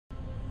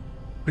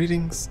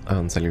Greetings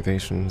and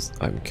salutations,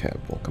 I'm Keb.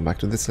 Welcome back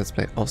to this Let's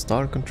Play of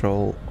Star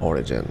Control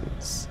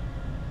Origins.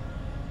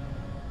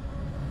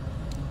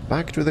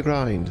 Back to the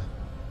grind.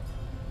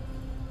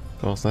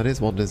 Because that is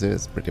what this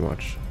is, pretty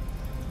much.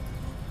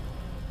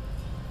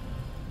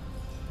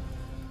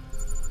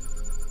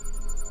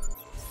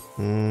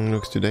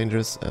 Looks too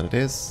dangerous, and it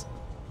is.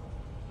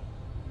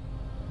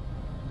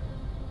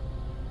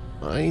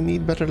 I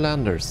need better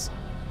landers.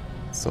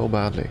 So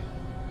badly.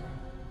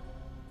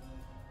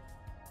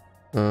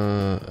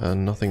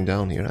 And nothing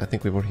down here. I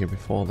think we were here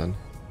before then.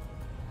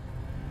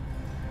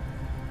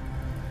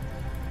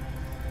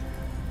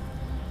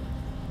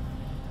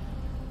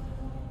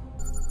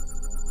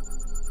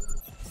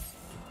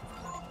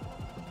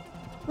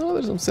 Oh,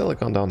 there's some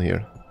silicon down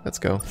here. Let's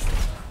go.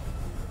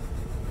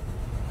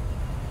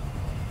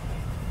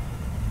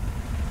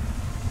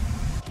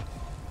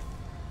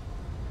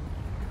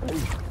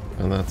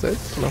 And that's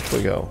it. And off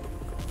we go.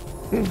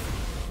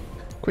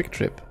 Quick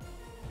trip.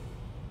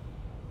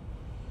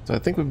 So I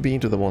think we've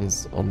been to the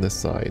ones on this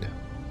side.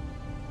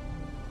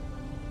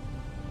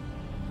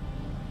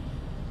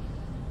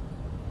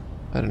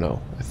 I don't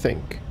know, I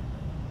think.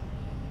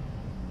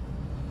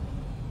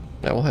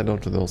 Yeah, we'll head on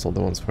to those other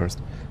ones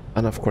first.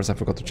 And of course I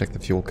forgot to check the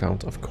fuel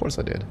count. Of course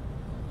I did.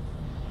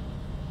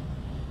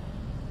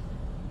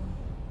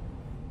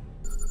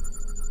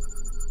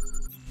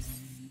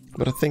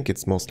 But I think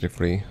it's mostly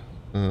free.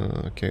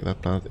 Okay,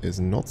 that planet is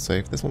not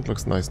safe. This one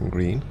looks nice and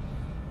green.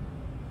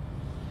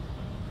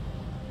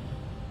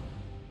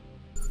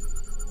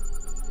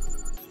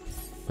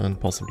 And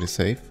possibly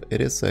safe.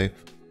 It is safe.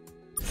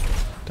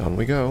 Down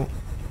we go.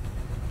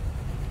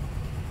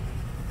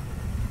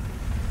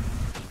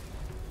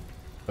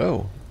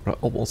 Oh, we're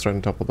almost right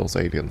on top of those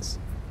aliens.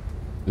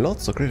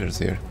 Lots of critters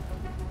here.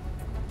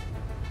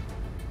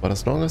 But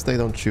as long as they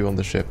don't chew on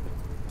the ship,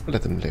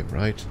 let them live,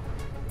 right?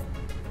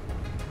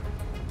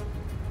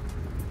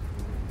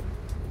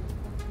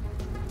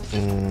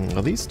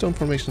 Are these stone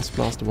formations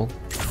blastable?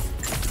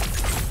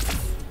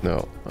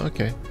 No.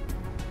 Okay.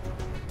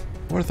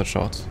 Worth a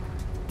shot.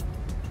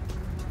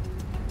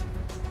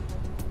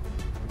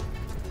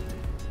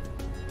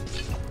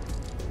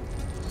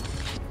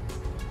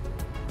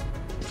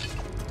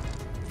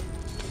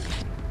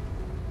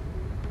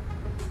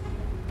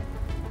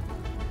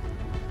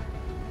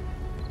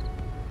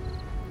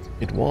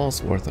 It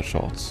was worth a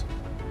shot.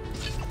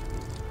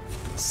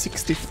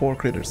 64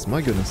 critters,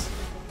 my goodness.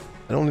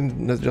 I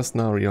only just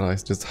now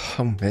realized just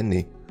how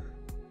many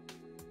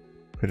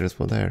critters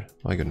were there,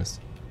 my goodness.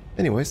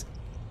 Anyways,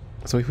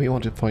 so if we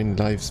want to find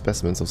live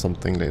specimens of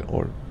something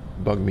or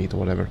bug meat or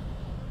whatever,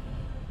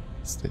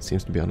 it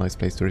seems to be a nice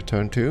place to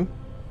return to.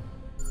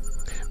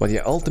 But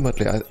yeah,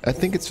 ultimately I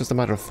think it's just a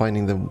matter of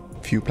finding the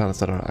few planets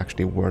that are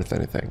actually worth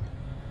anything.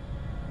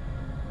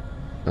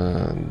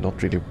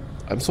 Not really.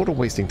 I'm sort of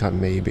wasting time,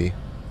 maybe,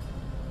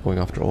 going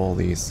after all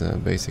these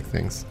basic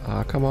things.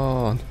 Ah, come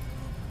on!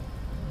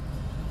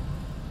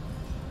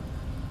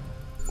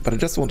 But I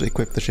just want to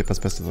equip the ship as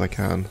best as I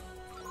can.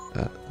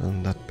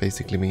 And that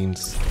basically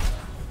means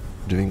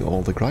doing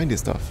all the grindy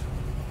stuff.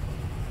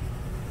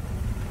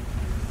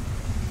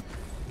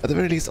 At the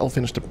very least, I'll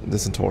finish the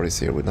Centauris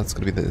here. That's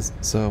going to be this.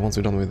 So once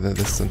we're done with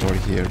this Centauri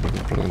here, we're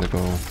probably going to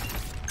go...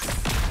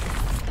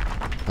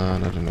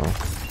 and I don't know.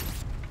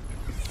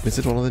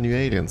 Visit one of the new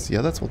aliens.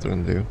 Yeah, that's what they're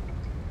gonna do.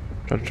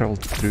 Try to travel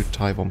through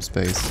Tyvom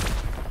space.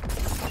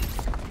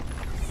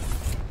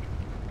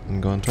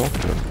 And go and talk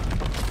to them.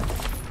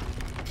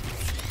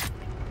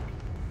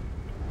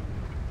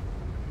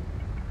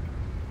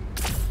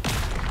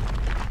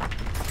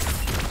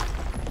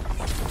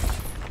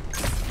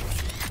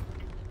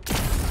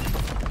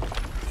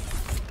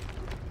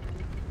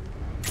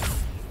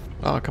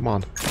 Ah, come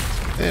on.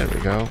 There we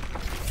go.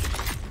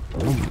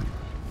 Boom.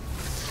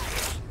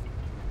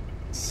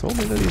 So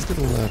many of these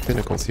little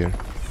pinnacles here.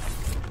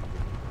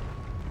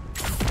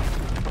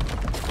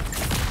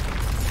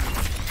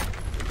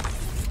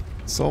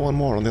 Saw one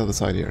more on the other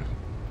side here.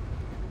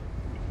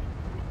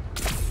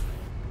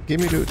 Give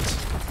me loot.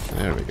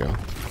 There we go.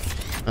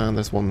 And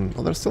there's one.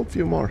 Oh, there's still a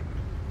few more.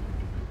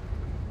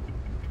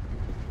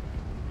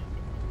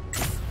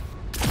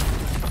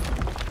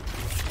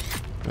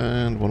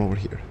 And one over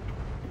here.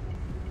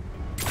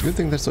 Good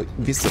thing they're so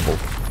visible,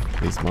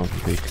 these mountain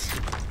peaks.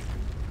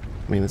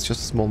 I mean, it's just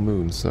a small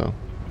moon, so...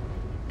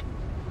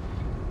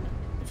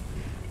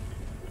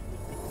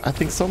 I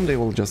think someday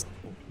we'll just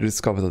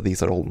discover that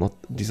these are all not...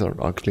 These are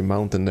actually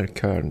mountain, they're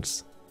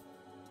cairns.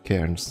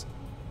 Cairns.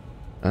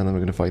 And then we're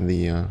gonna find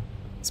the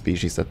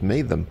species that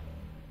made them.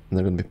 And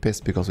they're gonna be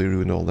pissed because we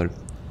ruined all their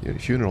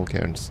funeral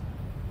cairns.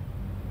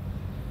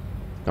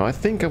 Now, I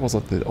think I was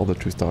at the other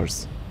 2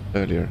 stars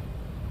earlier.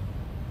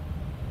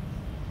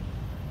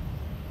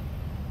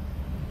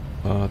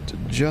 But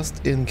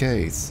just in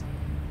case...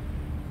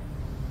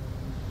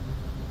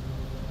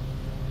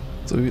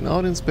 So we've been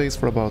out in space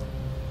for about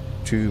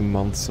 2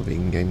 months of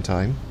in-game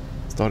time.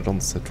 Started on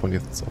the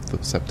 20th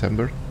of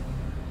September.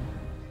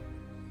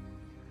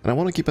 And I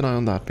want to keep an eye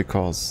on that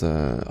because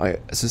I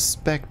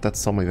suspect that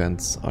some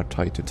events are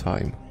tied to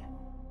time.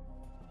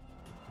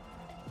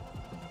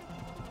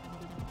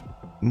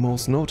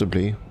 most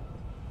notably,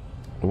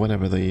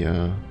 whenever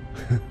the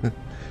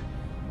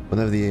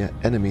whenever the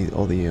enemy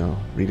or the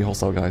really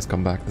hostile guys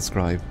come back, the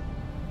scribe.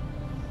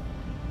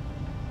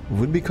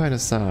 Would be kind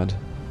of sad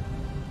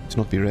to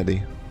not be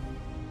ready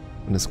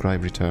when the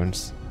scribe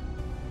returns.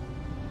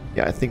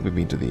 Yeah, I think we've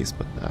been to these,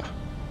 but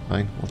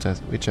fine. We'll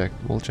check.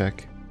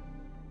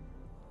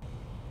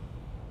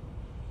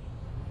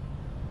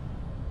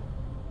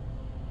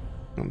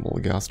 Well,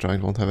 the gas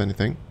giant won't have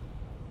anything.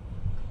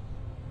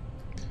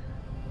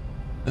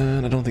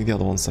 And I don't think the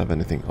other ones have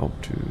anything of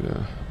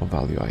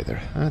value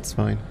either. That's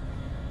fine.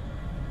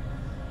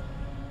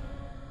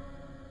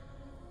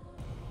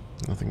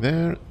 Nothing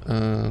there.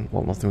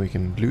 Well, nothing we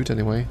can loot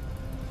anyway.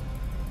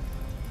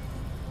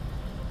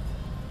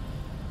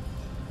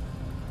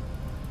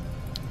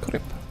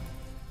 Correct.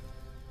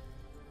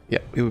 Yeah,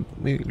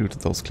 we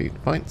looted those clean.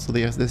 Fine. So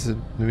yes, this is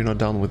we're not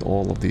done with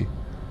all of the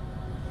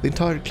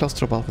entire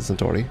cluster of Alpha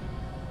Centauri.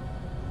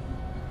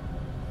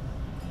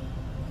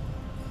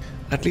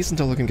 At least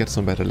until we can get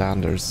some better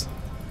landers.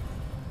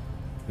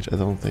 Which I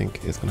don't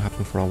think is gonna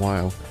happen for a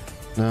while.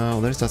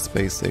 Now, there's that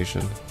space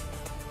station.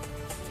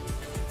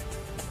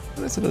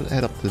 Let's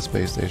head up to the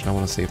space station. I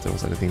want to see if there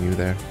was anything new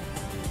there.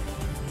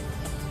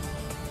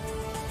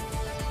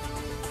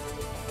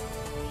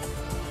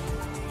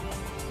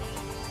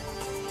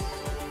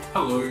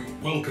 Hello,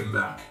 welcome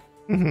back.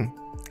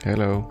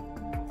 Hello.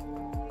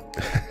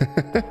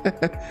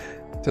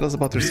 Tell us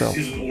about yourself.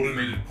 This is an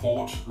automated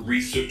port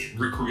research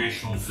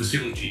recreational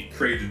facility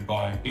created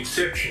by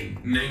Exception,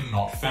 name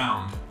not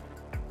found.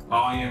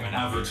 I am an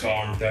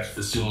avatar of that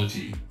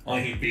facility. I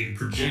have been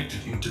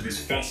projected into this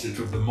facet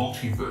of the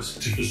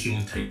multiverse to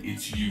facilitate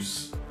its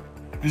use.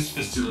 This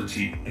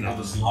facility, and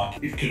others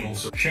like it, can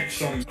also check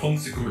some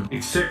consequent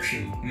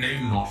exception,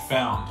 name not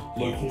found,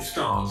 local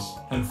stars,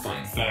 and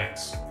fun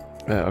facts.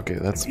 Okay,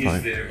 that's fine.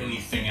 Is there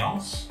anything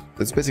else?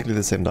 It's basically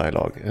the same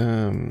dialogue.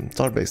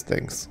 Star-based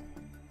things.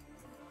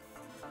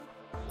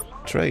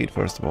 Trade,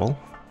 first of all.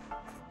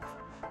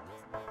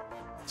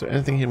 Is there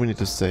anything here we need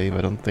to save? I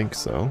don't think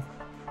so.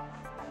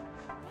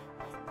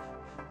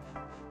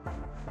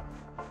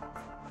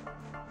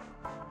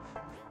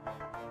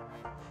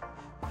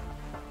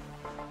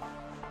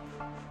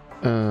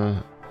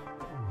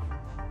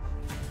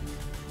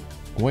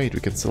 Wait,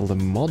 we can sell the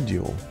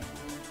module.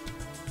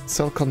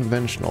 Sell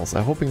conventionals.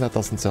 I'm hoping that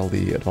doesn't sell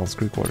the advanced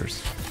crew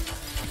quarters.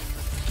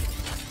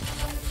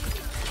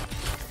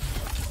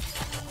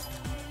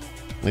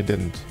 They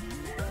didn't.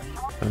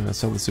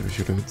 Sell the super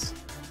fluids.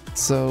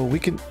 So we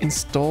can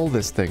install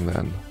this thing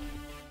then,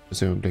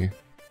 presumably.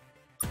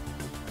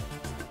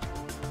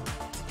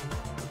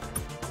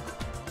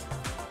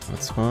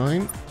 That's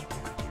fine.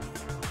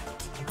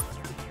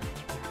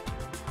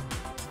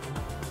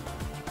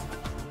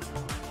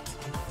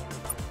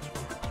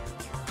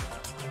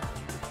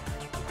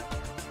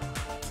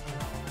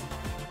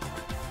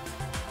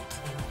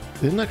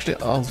 Didn't actually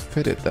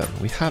outfit it then.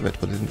 We have it,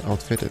 but didn't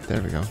outfit it.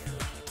 There we go.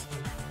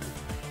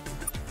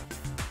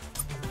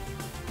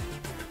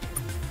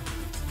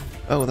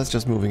 Oh, that's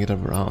just moving it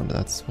around.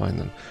 That's fine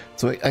then.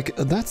 So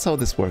that's how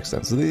this works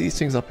then. So these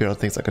things up here are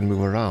things I can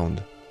move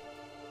around.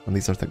 And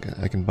these are things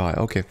I can buy.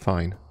 Okay,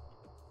 fine.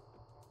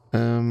 I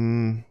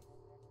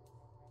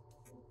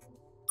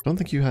don't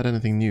think you had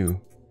anything new.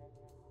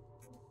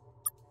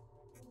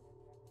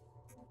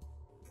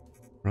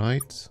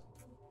 Right?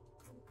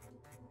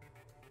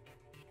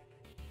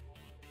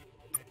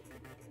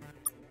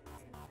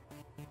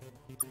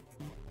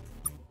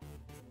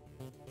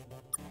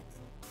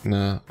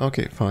 Nah,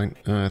 okay, fine.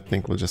 I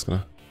think we're just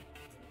gonna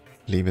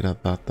leave it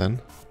at that then.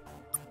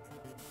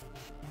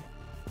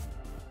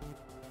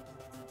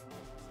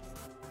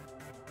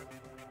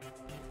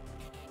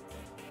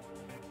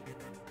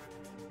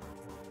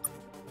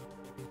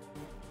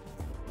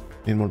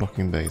 Need more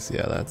docking base,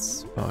 yeah,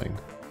 that's fine.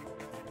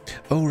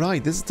 Oh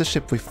right, this is the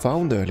ship we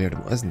found earlier,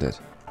 isn't it?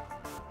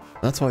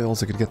 That's why I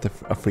also could get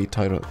a free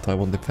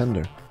Taiwan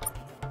Defender.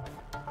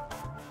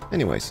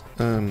 Anyways,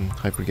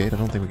 Hypergate, I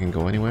don't think we can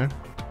go anywhere.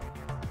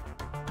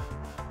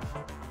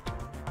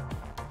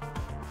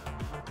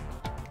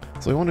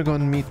 So we want to go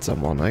and meet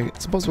someone. I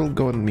suppose we'll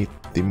go and meet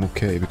the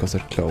Mukei because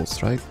they're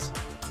close, right?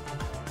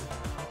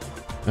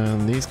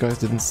 And these guys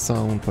didn't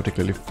sound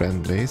particularly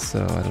friendly,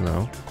 so I don't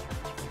know.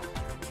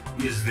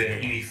 Is there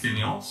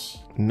anything else?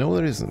 No,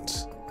 there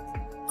isn't.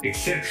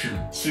 Exception,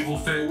 civil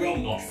farewell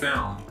not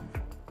found.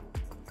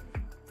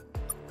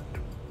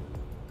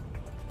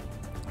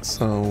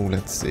 So,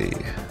 let's see.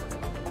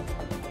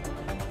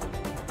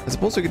 I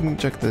suppose we can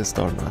check the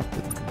star map.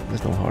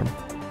 There's no harm.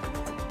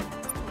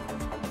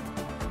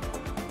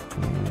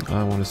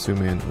 I want to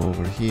zoom in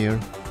over here.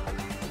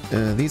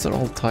 These are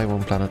all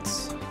Taiwan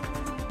planets.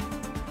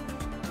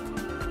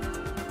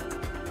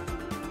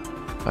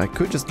 I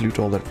could just loot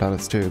all their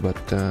planets too, but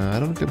I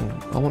don't think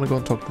I want to go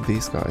and talk to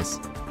these guys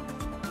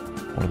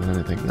more than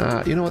anything.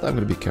 Nah, you know what? I'm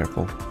going to be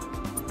careful.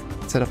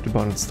 Set up the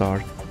Barnett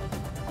Star.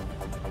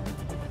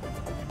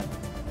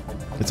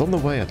 It's on the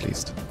way at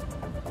least.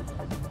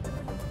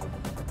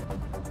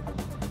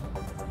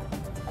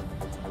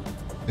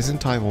 It's in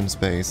Taiwan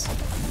space.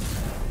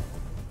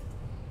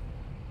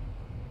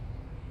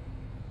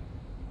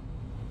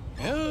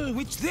 Oh,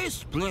 it's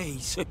this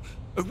place.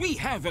 We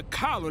have a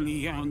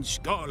colony on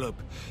Scarlup.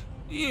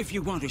 If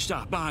you want to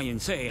stop by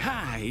and say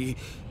hi,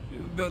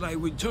 but I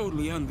would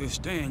totally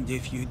understand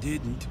if you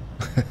didn't.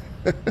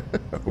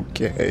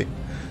 Okay.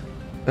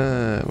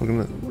 We're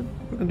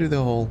gonna do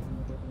the whole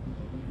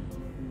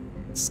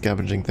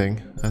scavenging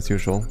thing as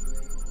usual.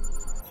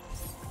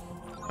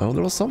 Oh,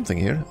 there was something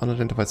here.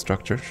 Unidentified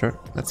structure. Sure,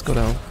 let's go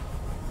down.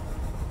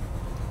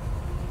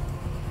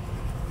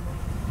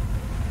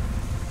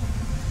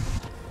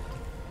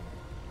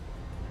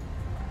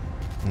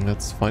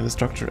 Let's find the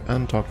structure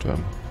and talk to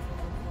him.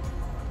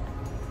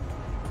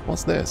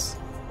 What's this?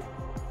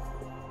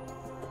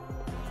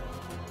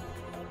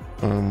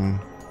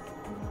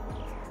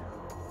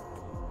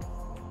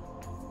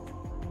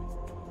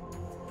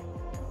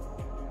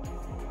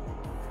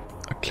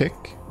 A click?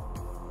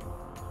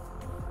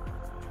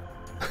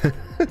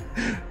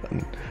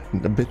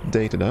 A bit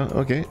dated, huh?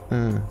 Okay.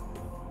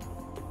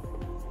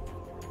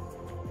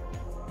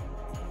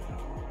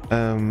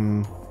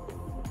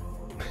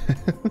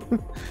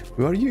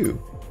 Who are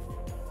you?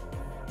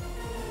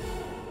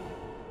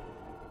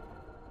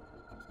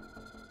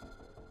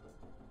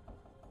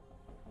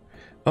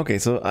 Okay,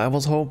 so I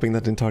was hoping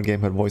that the entire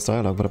game had voice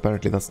dialogue, but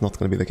apparently that's not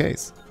going to be the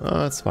case. Oh,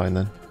 that's fine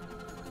then.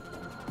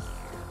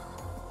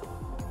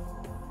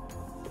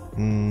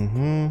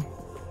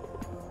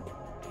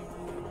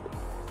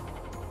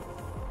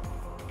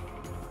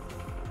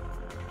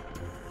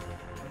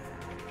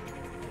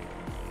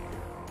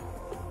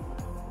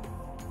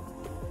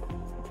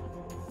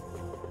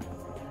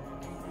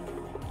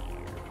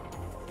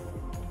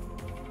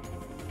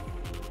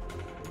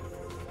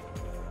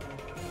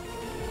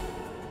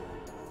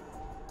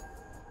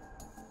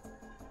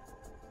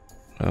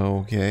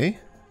 Okay.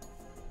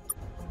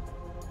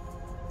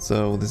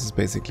 So this is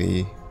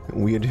basically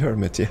weird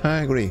hermit. Yeah,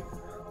 I agree.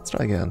 Let's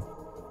try again.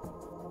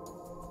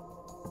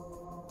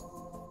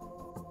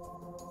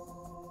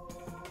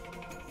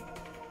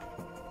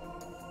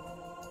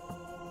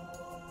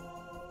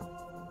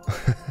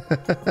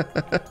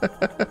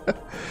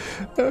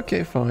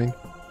 Okay, fine.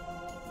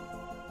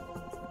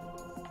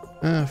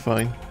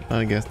 Fine.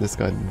 I guess this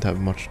guy didn't have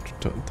much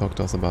to talk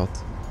to us about.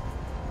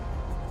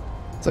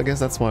 So I guess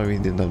that's why we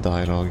didn't have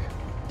dialogue.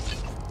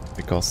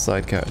 Because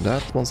sidecar,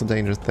 that one's a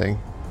dangerous thing.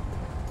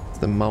 It's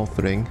the mouth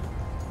ring.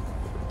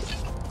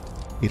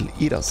 He'll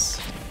eat us.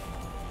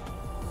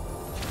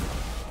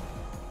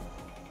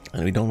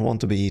 And we don't want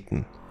to be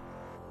eaten.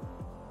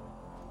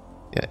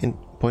 Yeah, in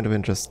point of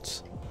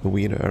interest, the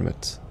weird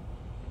hermit.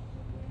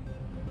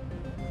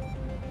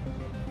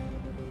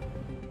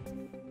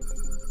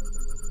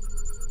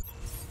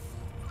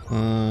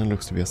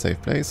 Looks to be a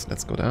safe place.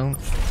 Let's go down.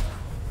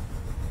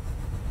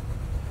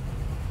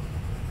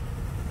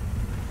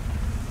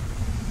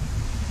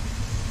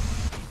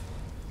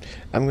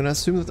 I'm gonna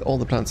assume that all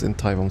the planets in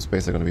Taiwan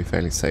space are gonna be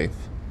fairly safe.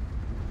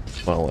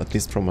 Well, at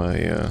least from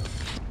a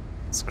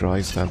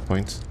scry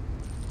standpoint.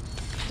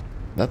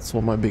 That's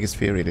what my biggest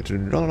fear really, to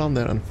run around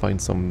there and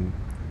find some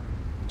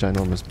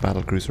ginormous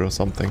battlecruiser or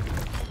something.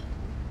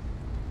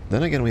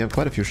 Then again, we have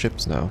quite a few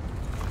ships now.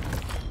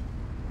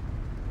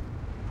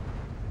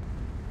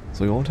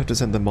 So we won't have to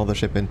send the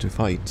mothership in to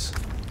fight.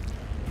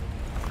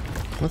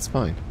 That's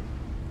fine.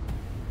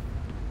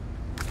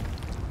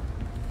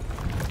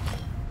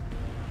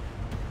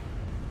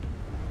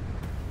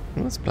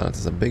 Well, this planet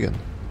is a big one.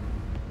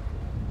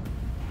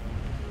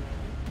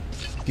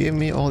 Give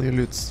me all your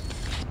loots.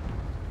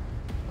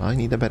 I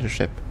need a better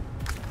ship.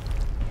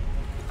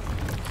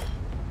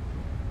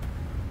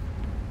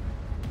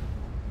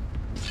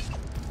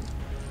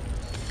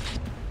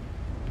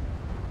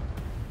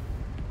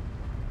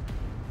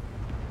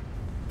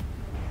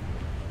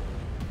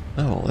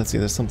 Oh, let's see,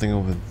 there's something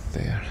over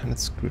there.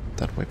 Let's group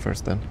that way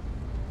first then.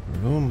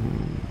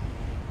 Room.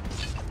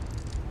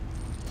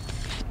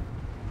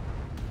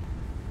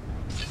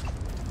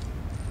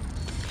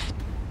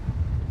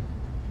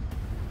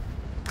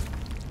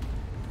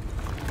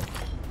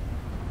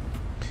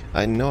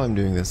 I know I'm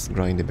doing this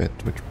grindy bit,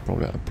 which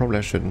probably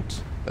I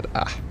shouldn't, but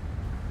I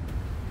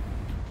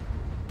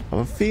have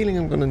a feeling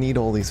I'm gonna need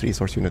all these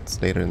resource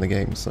units later in the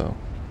game, so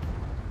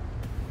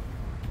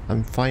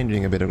I'm fine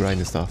doing a bit of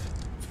grindy stuff.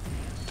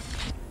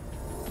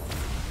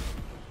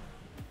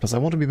 Plus I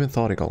want to be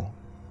methodical.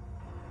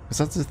 Because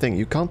that's the thing,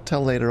 you can't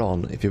tell later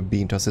on if you've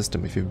been to a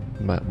system, if you've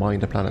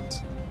mined a planet,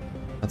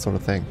 that sort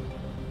of thing.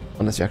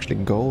 Unless you actually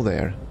go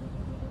there.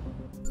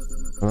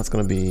 And that's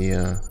gonna be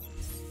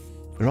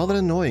rather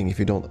annoying if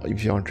you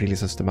aren't really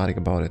systematic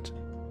about it.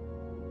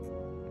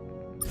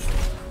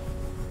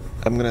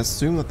 I'm gonna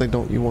assume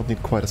that you won't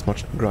need quite as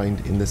much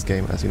grind in this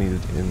game as you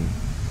needed in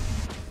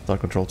Star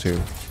Control 2.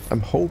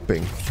 I'm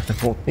hoping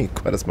I won't need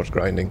quite as much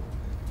grinding.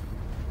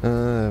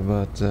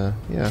 But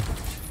yeah.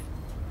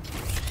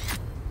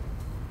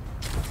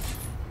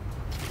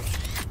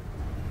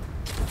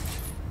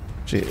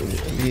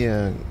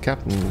 The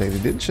captain lady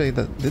did say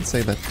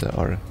that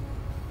our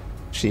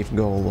chief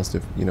goal was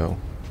to, you know,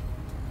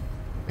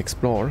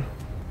 explore.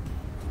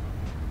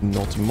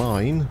 Not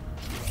mine.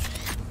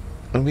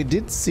 And we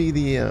did see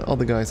the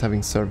other guys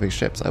having survey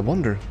ships. I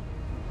wonder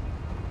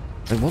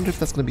if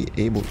that's going to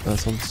be able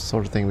some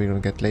sort of thing we're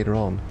going to get later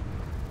on.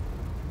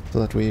 So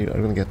that we are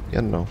going to get, I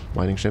don't know,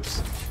 mining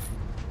ships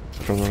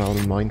that run around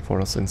and mine for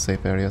us in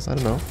safe areas. I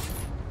don't know.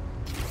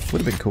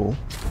 Would have been cool.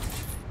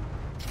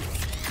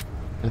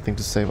 Anything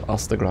to save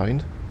us the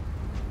grind.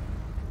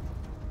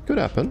 Could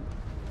happen.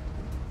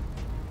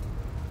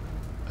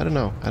 I don't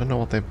know. I don't know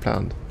what they've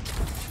planned.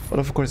 But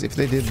of course, if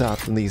they did that,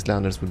 then these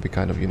landers would be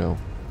kind of, you know,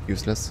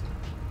 useless.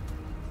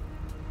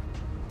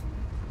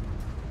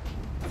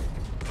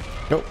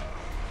 Oh.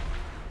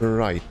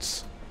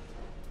 Right.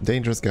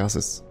 Dangerous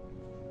gases.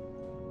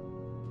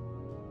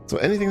 So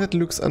anything that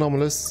looks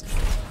anomalous,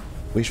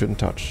 we shouldn't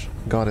touch.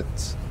 Got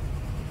it.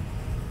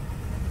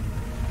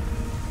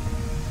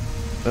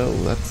 Oh,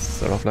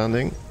 that's a rough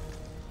landing.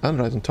 And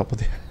right on top of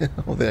the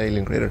of the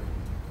alien crater.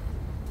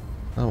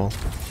 Oh well.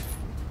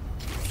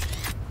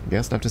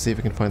 Guess I'll have to see if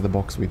we can find the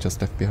box we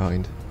just left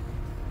behind.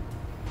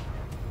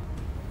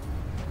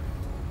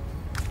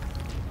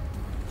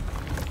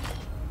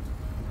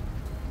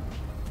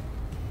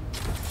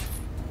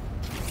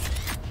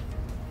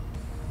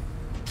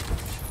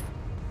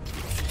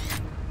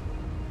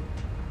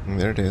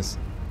 There it is.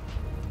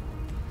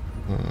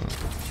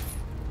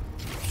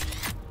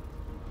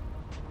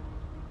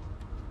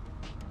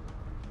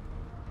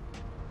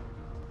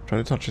 Try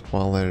to touch it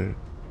while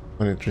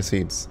when it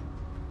recedes.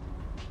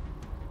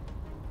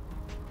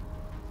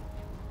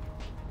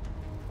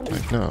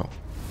 Like now.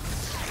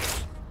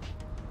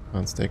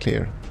 And stay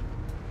clear.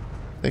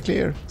 Stay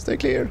clear. Stay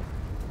clear.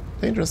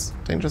 Dangerous.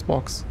 Dangerous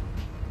box.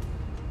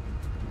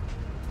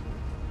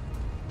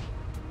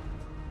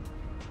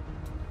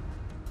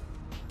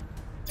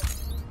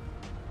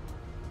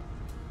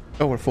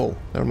 Oh, we're full.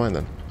 Never mind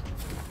then.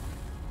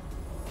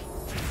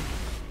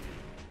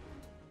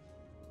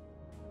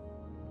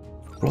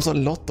 There was a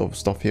lot of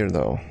stuff here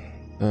though.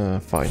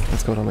 Fine,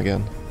 let's go down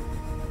again.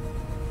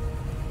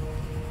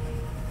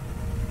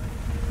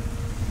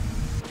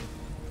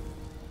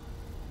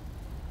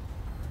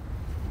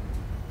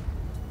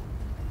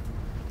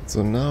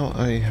 So now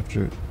I have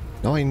to...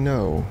 Now I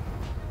know.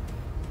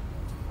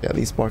 Yeah,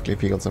 these sparkly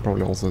fields are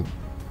probably also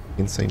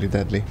insanely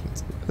deadly.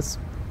 Let's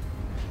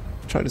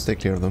try to stay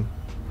clear of them.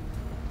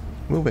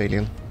 Move,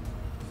 alien.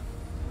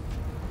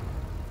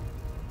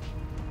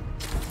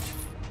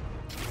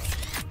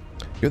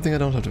 Good thing I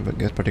don't have to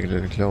get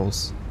particularly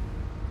close.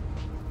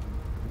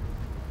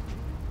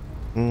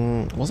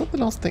 Was that the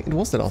last thing? It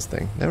was the last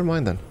thing. Never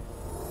mind then.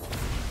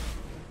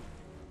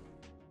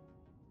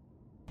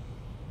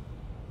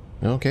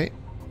 Okay.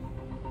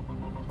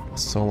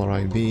 Solar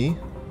IB.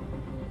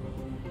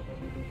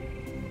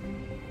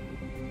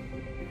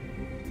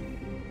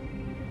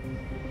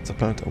 It's a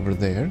planet over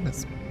there.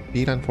 Let's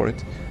beeline for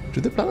it.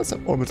 Do the planets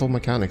have orbital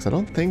mechanics? I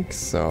don't think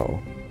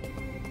so.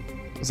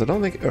 So I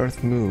don't think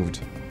Earth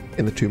moved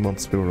in the 2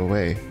 months we were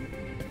away.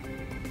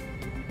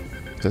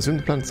 So I assume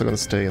the planets are going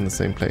to stay in the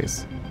same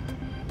place.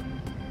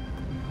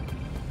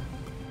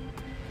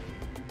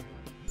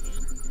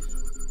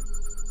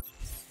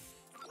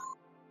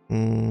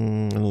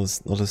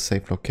 Not a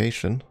safe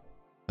location,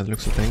 by the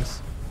looks of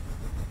things.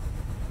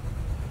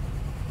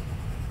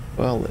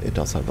 Well, it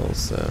does have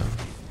those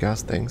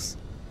gas things.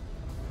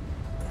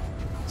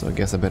 So I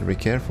guess I better be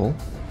careful.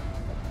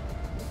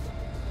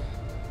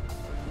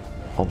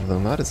 Other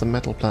than that, it's a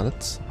metal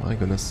planet. My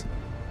goodness.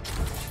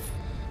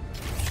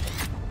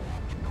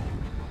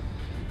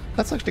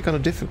 That's actually kind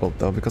of difficult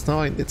though, because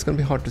now it's going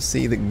to be hard to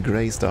see the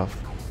grey stuff.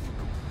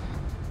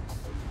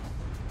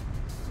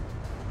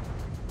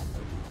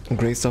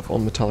 Grey stuff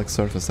on metallic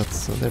surface,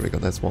 that's... there we go,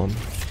 that's one.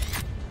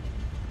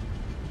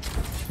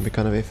 It'll be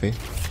kind of iffy.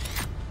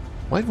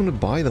 Might want to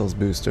buy those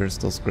boosters,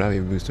 those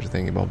gravity booster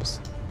thingy bobs.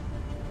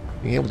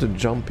 Being able to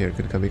jump here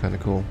could be kind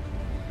of cool.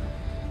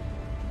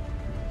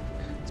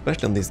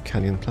 Especially on these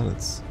canyon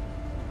planets.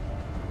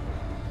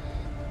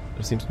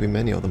 There seems to be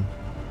many of them.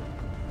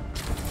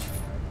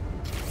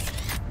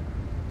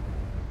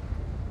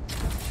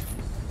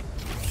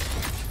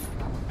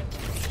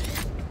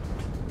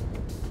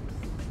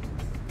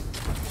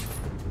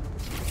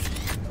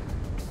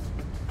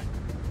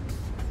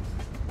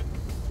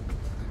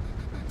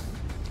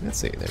 Let's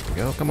see, there we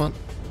go, come on.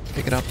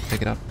 Pick it up,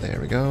 there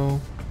we go.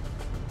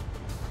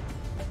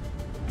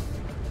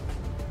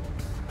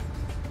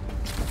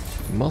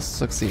 Must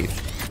succeed.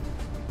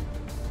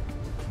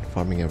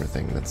 Farming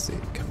everything, let's see,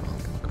 come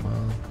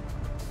on.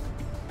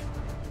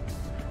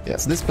 Yeah,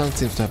 so this planet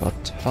seems to have a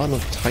ton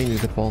of tiny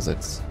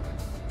deposits.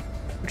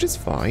 Which is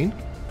fine.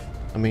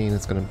 I mean,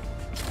 it's gonna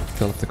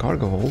fill up the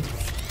cargo hold.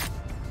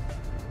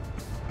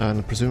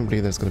 And presumably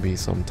there's gonna be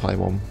some time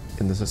bomb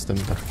in the system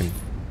that we can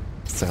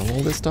sell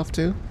all this stuff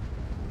to.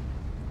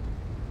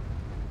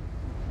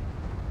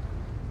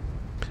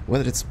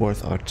 Whether it's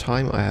worth our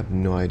time, I have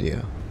no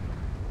idea.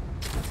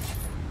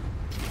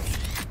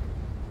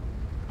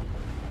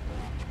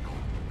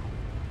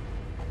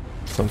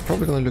 So I'm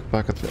probably gonna look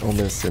back on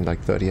this in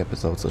like 30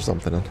 episodes or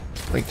something and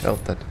point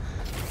out that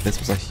This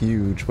was a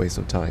huge waste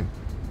of time.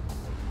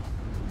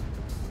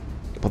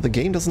 But the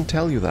game doesn't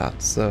tell you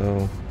that,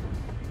 so...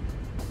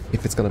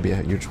 If it's gonna be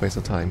a huge waste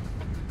of time.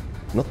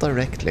 Not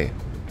directly.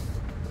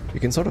 You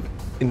can sort of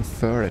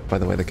infer it by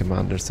the way the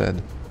commander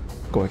said,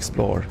 go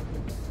explore.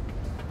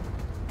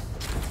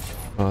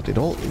 But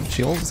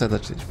she also said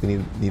that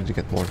we needed to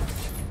get more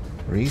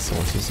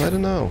resources, so I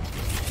don't know.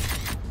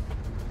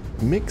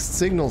 Mixed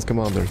signals,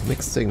 Commander.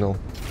 Mixed signal.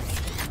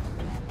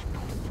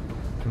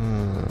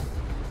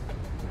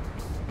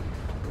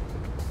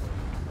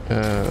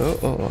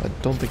 I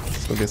don't think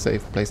this will be a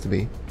safe place to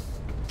be.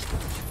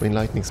 When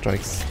lightning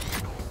strikes.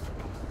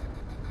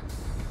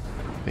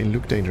 They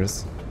look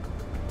dangerous.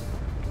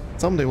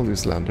 Someday we'll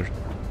use Lander.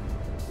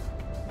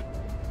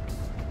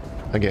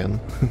 Again.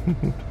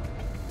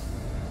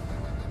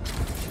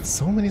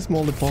 So many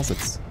small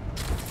deposits.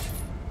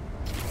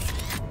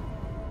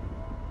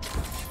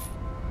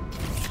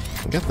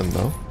 Get them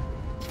though.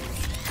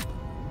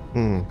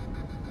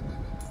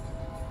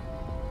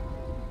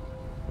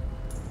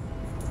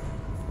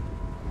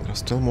 There's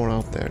still more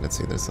out there. Let's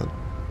see, there's a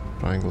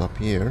triangle up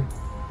here.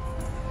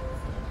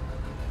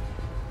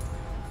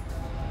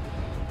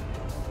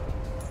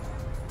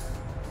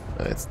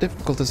 It's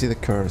difficult to see the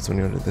curves when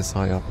you're this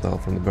high up though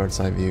from the bird's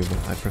eye view, but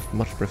I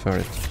much prefer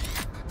it.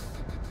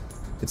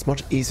 It's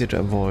much easier to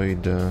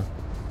avoid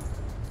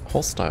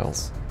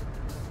hostiles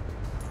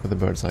with the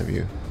bird's eye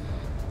view.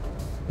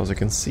 Because you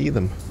can see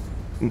them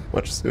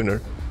much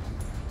sooner.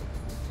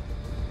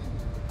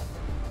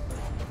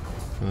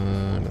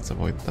 Let's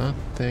avoid that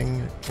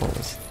thing. What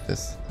was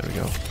this? There we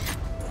go.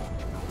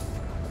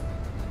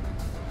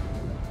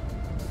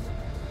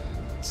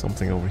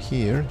 Something over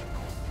here.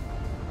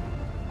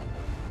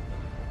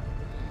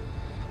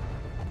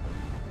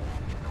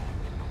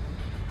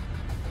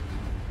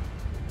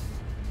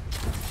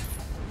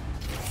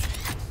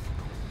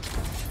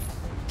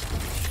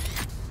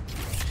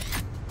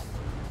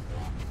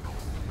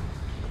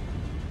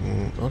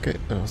 Okay,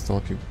 still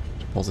a few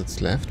deposits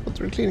left, but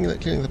we're cleaning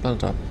the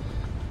planet up.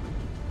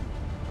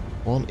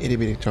 One itty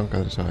bitty chunk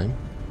at a time.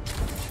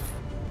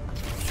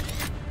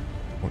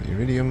 Or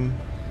iridium.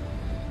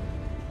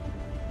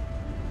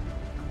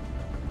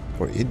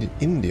 Or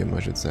indium,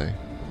 I should say.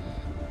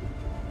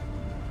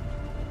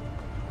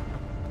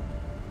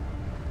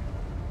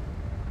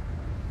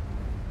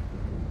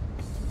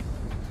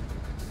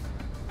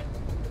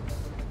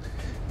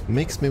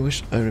 Makes me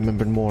wish I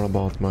remembered more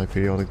about my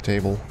periodic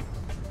table.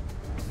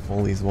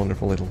 All these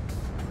wonderful little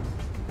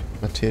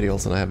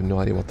materials, and I have no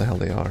idea what the hell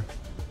they are.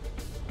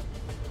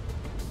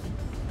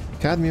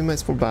 Cadmium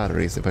is for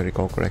batteries, if I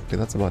recall correctly.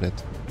 That's about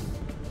it.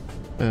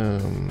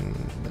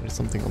 There's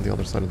something on the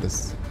other side of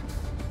this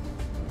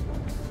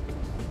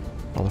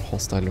rather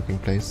hostile looking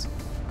place.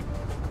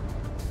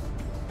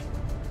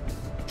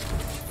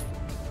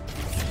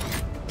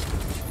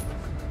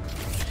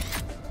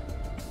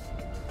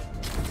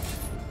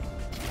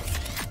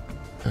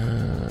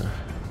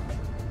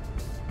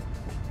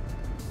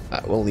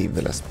 We'll leave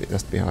the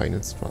rest behind,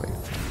 it's fine.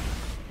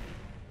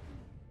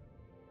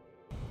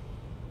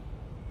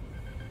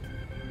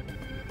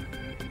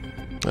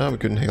 We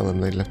couldn't hail them,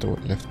 they left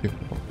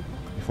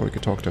before we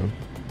could talk to them.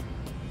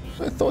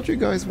 I thought you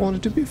guys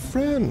wanted to be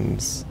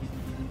friends.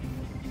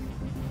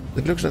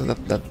 It looks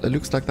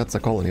like that's a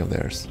colony of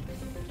theirs.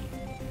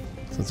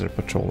 Since they're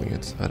patrolling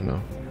it, I don't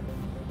know.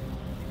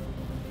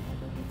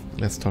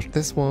 Let's touch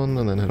this one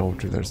and then head over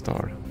to their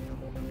star.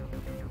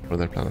 Or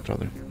their planet,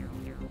 rather.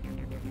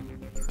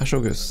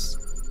 Ashogus.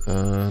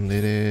 And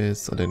it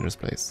is a dangerous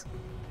place.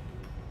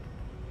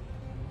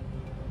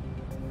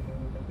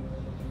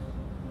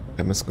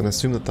 I'm just gonna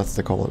assume that that's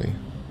the colony.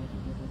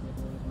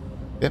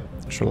 Yep,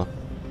 sure.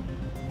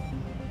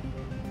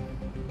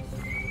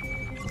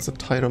 What's a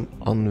Tyrum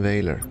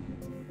Unveiler?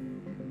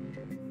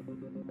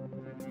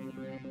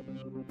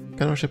 What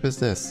kind of ship is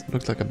this?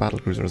 Looks like a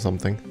battlecruiser or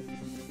something.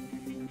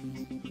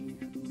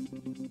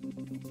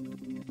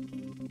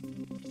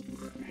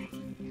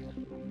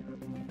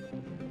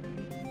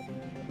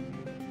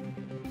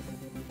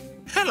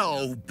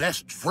 Hello,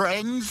 best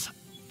friends.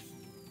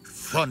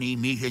 Funny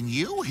meeting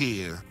you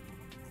here.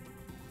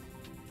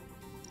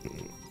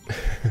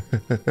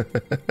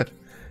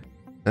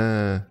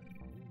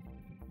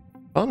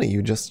 Funny,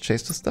 you just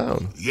chased us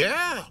down.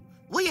 Yeah,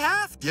 we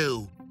have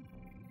to.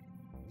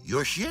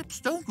 Your ships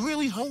don't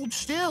really hold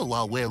still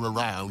while we're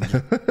around.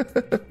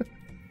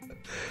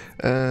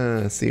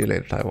 See you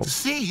later, Taiwan.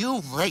 See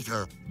you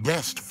later,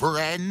 best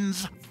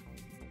friends.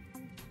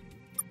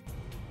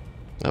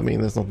 I mean,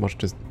 there's not much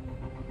to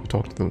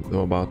talk to them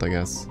about, I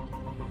guess.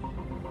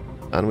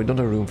 And we don't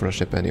have room for a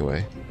ship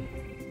anyway.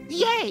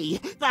 Yay!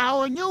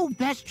 Our new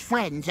best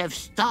friends have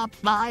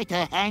stopped by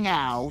to hang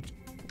out.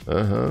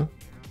 Uh-huh.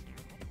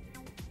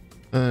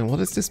 What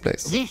is this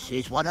place? This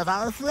is one of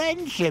our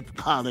friendship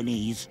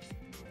colonies.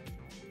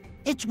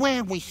 It's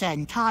where we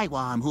send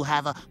Taiwan who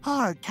have a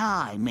hard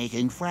time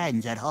making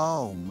friends at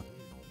home.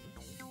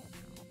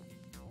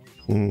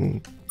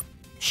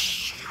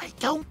 Shh!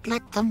 Don't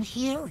let them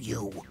hear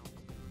you.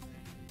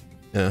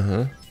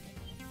 Uh-huh.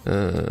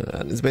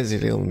 And it's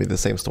basically going to be the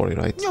same story,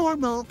 right?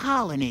 Normal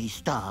colony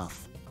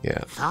stuff.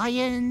 Yeah.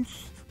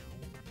 Science,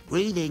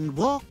 reading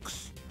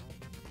books.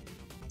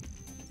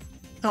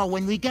 Oh,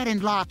 when we get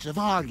in lots of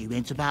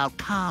arguments about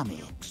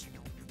comics.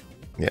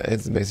 Yeah,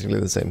 it's basically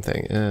the same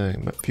thing.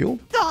 Fuel?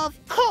 Of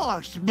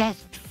course,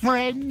 best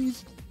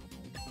friends.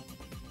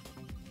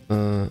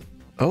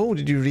 Oh,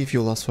 did you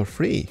refuel us for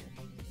free?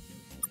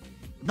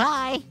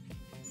 Bye.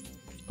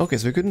 Okay,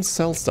 so we couldn't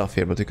sell stuff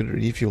here, but we could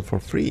refuel for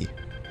free.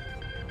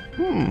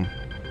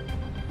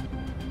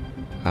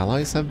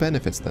 Allies have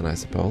benefits then, I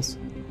suppose.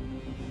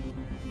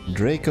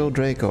 Draco.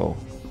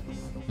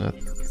 That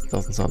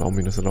doesn't sound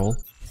ominous at all.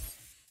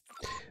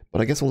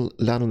 But I guess we'll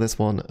land on this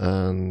one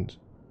and...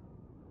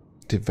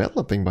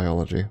 Developing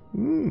biology.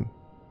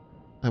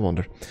 I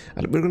wonder.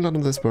 And we're gonna land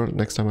on this world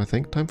next time, I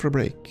think. Time for a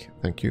break.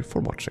 Thank you for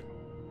watching.